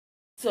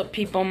What's up,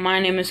 people? My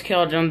name is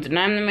Kel Jones, and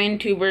I'm the main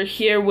tuber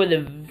here with a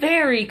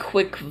very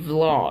quick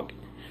vlog.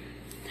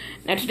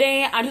 Now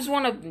today, I just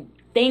want to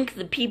thank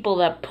the people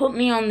that put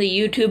me on the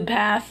YouTube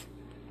path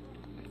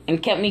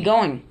and kept me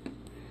going.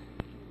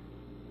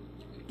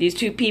 These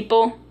two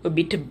people would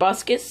be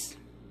Tobuscus,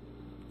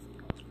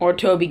 or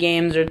Toby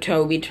Games, or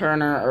Toby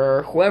Turner,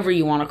 or whoever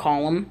you want to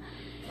call him,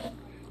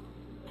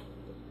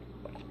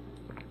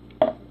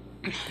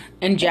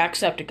 and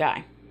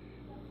Jacksepticeye.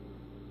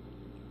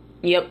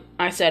 Yep,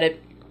 I said it.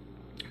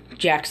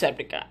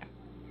 Jacksepticeye.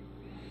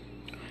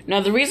 Now,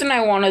 the reason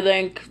I want to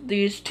thank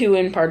these two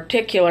in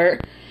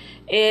particular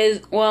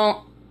is,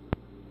 well,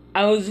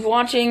 I was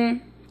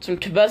watching some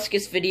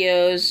Tobuscus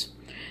videos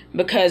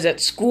because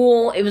at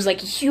school it was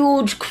like a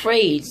huge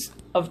craze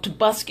of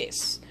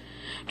Tobuscus.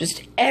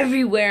 Just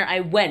everywhere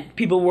I went,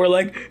 people were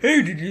like,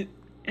 hey,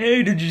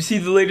 did you see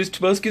the latest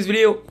Tobuscus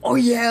video? Oh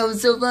yeah, it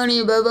was so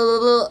funny, blah, blah, blah,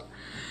 blah.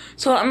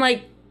 So I'm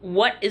like,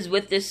 what is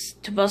with this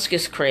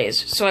Tobuscus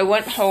craze? So I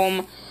went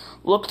home,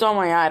 looked on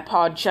my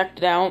iPod, checked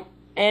it out,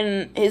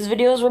 and his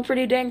videos were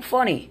pretty dang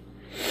funny.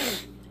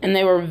 And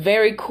they were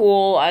very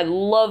cool. I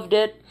loved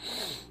it.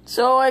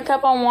 So I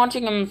kept on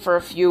watching him for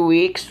a few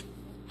weeks.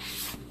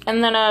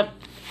 And then,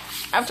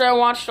 after I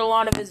watched a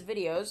lot of his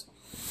videos,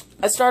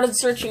 I started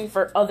searching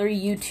for other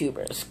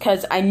YouTubers.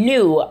 Because I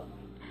knew,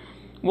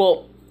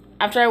 well,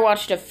 after I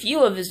watched a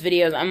few of his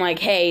videos, I'm like,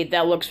 hey,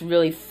 that looks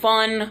really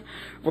fun.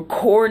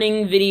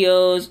 Recording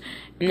videos,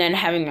 and then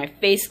having my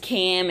face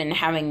cam, and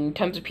having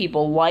tons of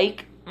people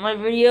like my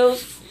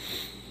videos.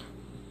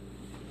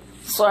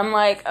 So I'm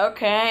like,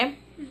 okay,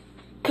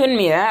 couldn't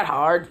be that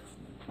hard.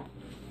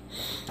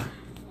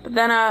 But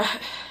then, I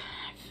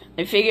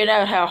figured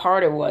out how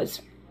hard it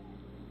was.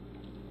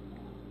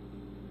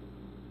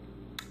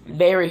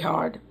 Very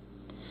hard.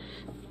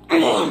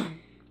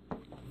 And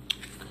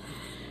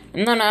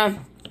then,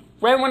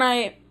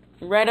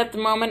 right at the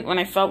moment when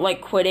I felt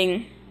like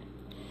quitting,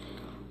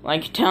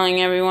 like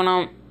telling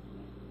everyone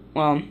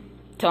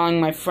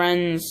telling my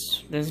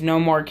friends there's no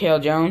more Kale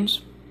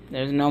Jones,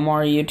 there's no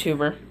more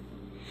YouTuber,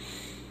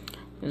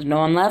 there's no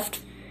one left,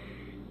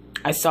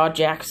 I saw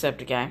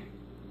Jacksepticeye.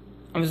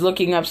 I was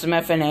looking up some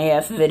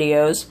FNAF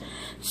videos,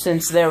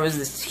 since there was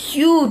this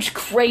huge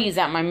craze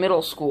at my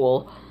middle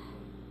school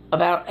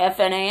about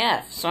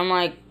FNAF. So I'm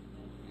like,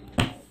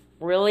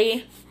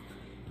 really?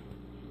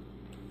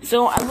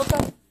 So I look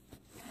up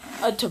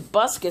a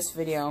Tobuscus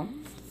video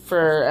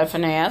for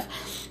FNAF,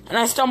 and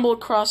I stumbled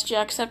across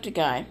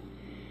Jacksepticeye.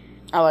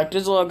 I liked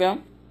his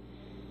logo.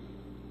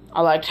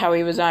 I liked how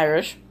he was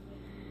Irish.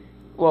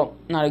 Well,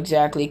 not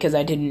exactly, because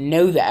I didn't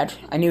know that.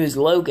 I knew his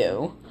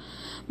logo,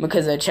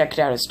 because I checked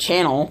out his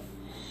channel.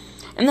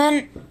 And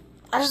then,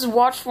 I just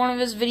watched one of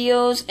his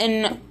videos,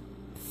 and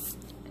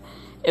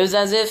it was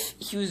as if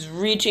he was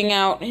reaching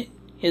out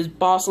his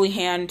bossly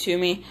hand to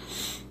me,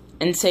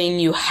 and saying,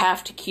 you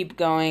have to keep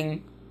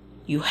going.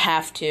 You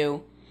have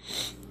to.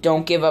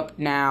 Don't give up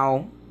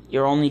now.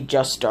 You're only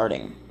just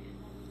starting.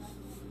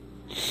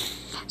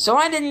 So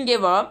I didn't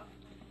give up.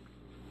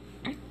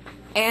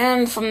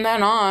 And from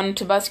then on,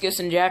 Tobuscus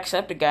and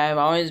Jacksepticeye have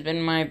always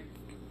been my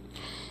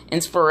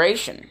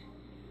inspiration.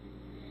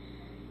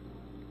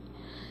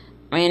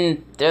 I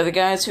mean, they're the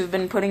guys who've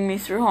been putting me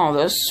through all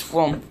this.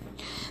 Well,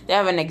 they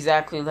haven't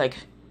exactly,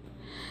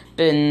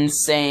 been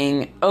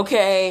saying,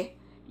 okay,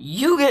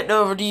 you get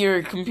over to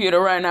your computer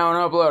right now and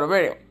upload a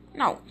video.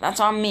 No, that's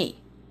on me.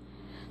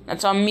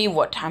 That's on me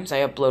what times I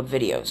upload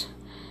videos.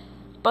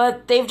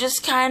 But they've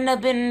just kind of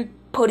been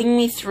putting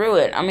me through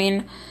it. I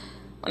mean,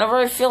 whenever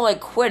I feel like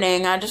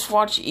quitting, I just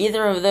watch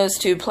either of those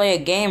two play a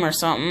game or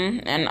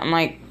something, and I'm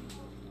like,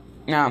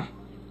 no,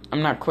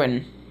 I'm not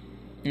quitting.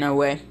 No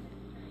way.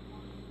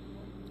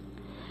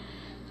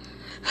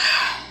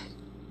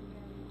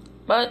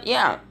 But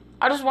yeah,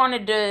 I just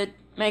wanted to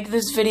make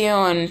this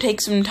video and take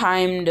some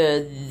time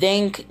to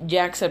thank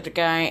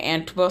Jacksepticeye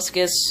and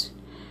Tobuscus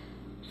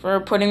for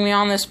putting me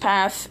on this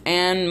path,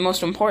 and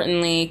most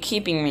importantly,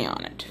 keeping me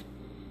on it.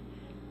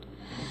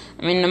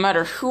 I mean, no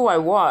matter who I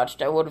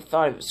watched, I would have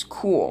thought it was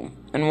cool,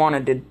 and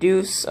wanted to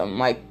do some,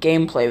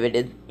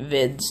 gameplay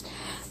vids.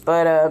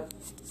 But,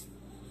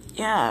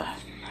 yeah.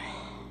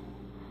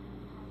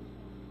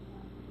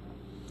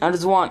 I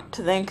just want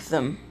to thank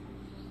them.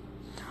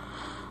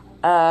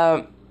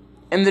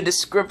 In the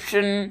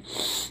description,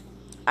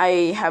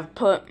 I have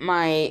put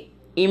my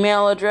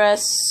email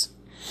address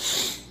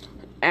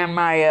and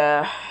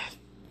my,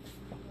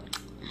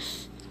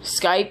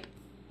 Skype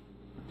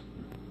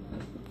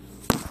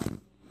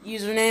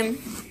username.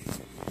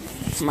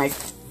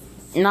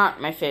 Not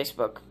my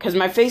Facebook, because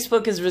my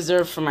Facebook is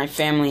reserved for my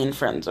family and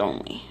friends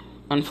only,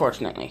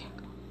 unfortunately.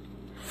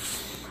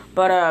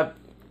 But,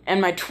 and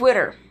my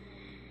Twitter.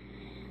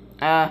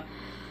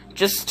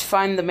 Just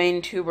find the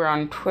main tuber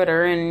on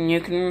Twitter, and you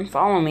can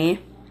follow me.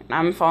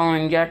 I'm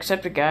following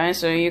Jacksepticeye,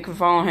 so you can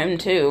follow him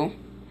too.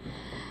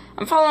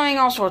 I'm following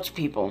all sorts of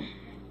people,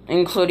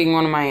 including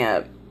one of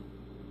my,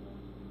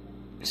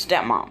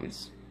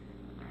 stepmoms.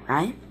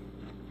 Right?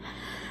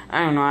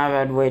 I don't know, I've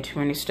had way too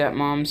many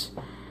stepmoms.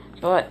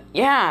 But,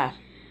 yeah.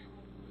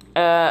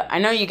 I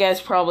know you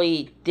guys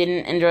probably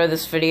didn't enjoy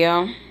this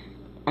video,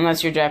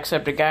 unless you're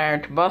Jacksepticeye or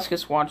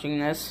Tobuscus watching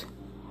this.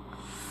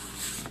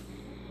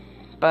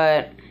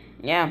 But,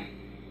 yeah.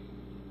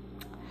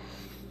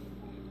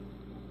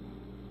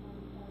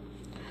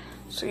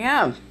 So,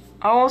 yeah.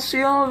 I will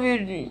see all of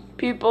you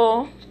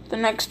people the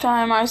next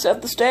time I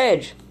set the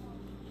stage.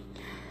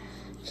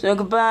 So,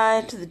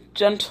 goodbye to the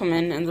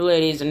gentlemen and the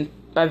ladies. And,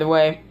 by the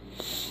way,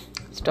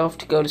 I still have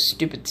to go to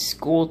stupid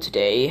school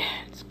today.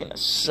 It's gonna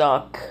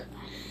suck.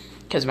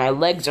 Because my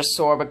legs are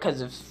sore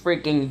because of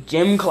freaking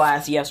gym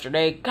class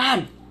yesterday.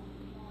 God!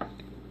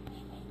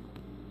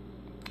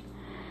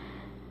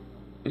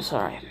 I'm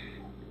sorry.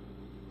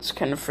 It's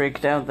kind of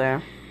freaked out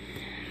there.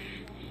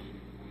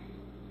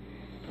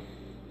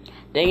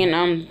 Dang it,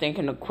 now I'm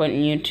thinking of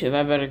quitting YouTube.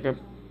 I better go.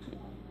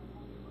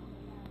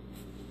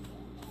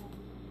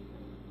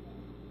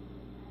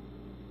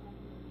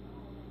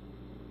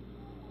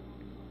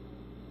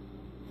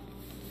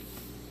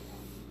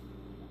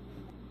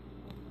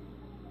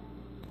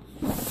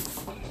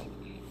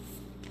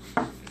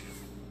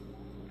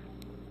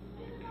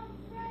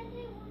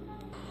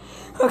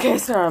 Okay,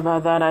 sorry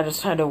about that. I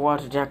just had to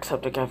watch a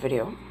Jacksepticeye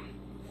video.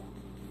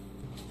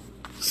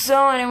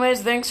 So,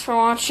 anyways, thanks for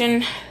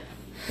watching.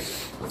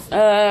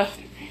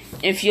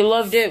 If you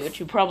loved it, which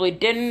you probably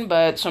didn't,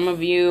 but some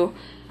of you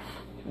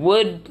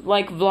would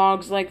like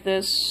vlogs like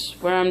this,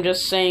 where I'm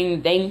just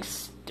saying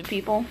thanks to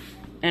people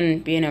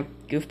and being a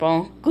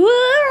goofball.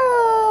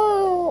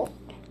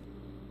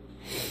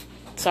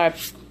 Sorry.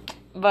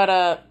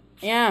 But,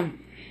 yeah.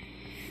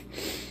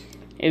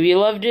 If you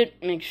loved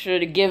it, make sure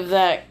to give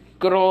that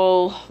good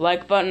old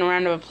like button a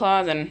round of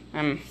applause. And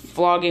I'm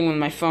vlogging with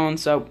my phone,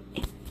 so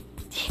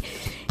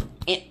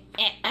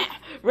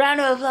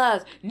round of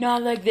applause,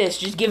 not like this,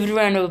 just give it a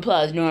round of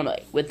applause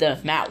normally with the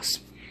mouse.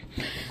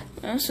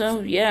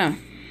 So yeah,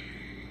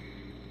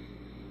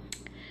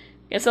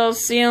 guess I'll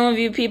see all of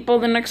you people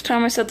the next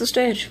time I set the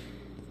stage.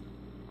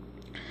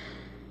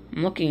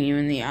 I'm looking you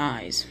in the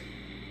eyes.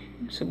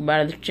 So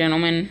goodbye to the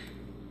gentlemen,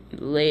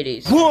 the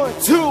ladies. 1,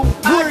 2, 3.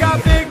 I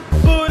got big